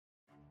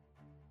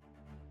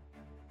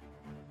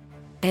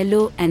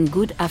Hello and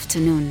good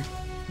afternoon.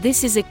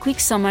 This is a quick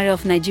summary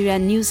of Nigeria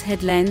news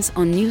headlines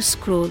on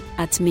Newscroll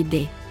at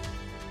midday.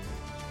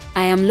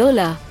 I am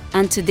Lola,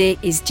 and today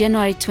is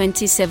January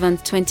 27,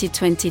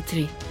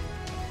 2023.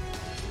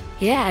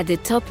 Here are the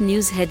top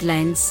news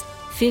headlines,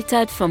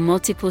 filtered from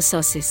multiple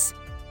sources.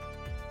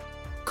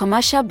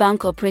 Commercial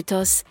bank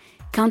operators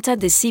counter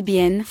the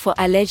CBN for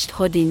alleged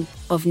hoarding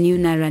of new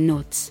naira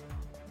notes.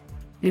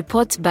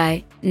 Report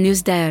by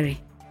Newsdiary.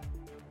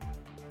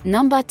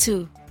 Number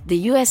 2. The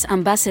U.S.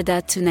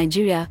 ambassador to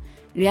Nigeria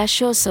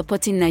reassures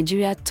supporting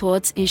Nigeria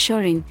towards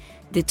ensuring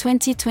the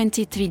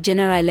 2023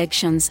 general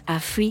elections are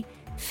free,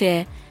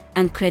 fair,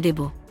 and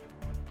credible.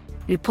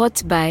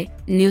 Report by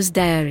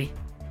Newsdiary.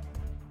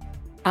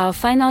 Our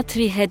final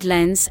three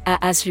headlines are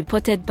as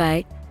reported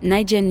by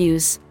Naija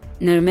News,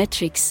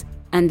 Nairametrics,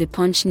 and the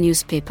Punch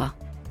newspaper.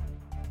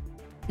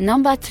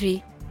 Number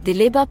 3. The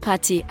Labour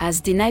Party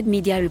has denied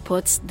media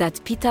reports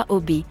that Peter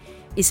Obi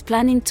is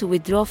planning to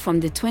withdraw from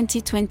the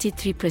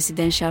 2023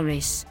 presidential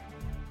race.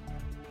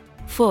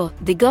 4.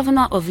 The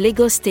governor of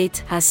Lagos State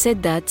has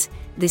said that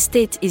the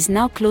state is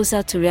now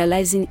closer to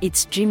realizing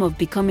its dream of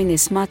becoming a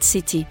smart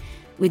city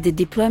with the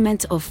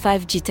deployment of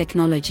 5G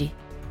technology.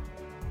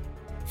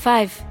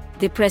 5.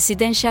 The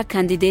presidential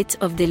candidate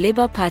of the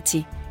Labour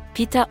Party,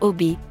 Peter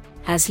Obi,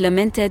 has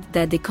lamented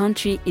that the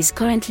country is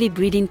currently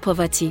breeding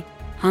poverty,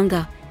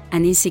 hunger,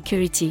 and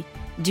insecurity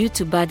due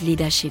to bad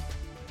leadership.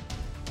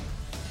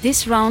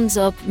 This rounds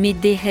up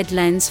midday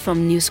headlines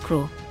from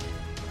Newscroll.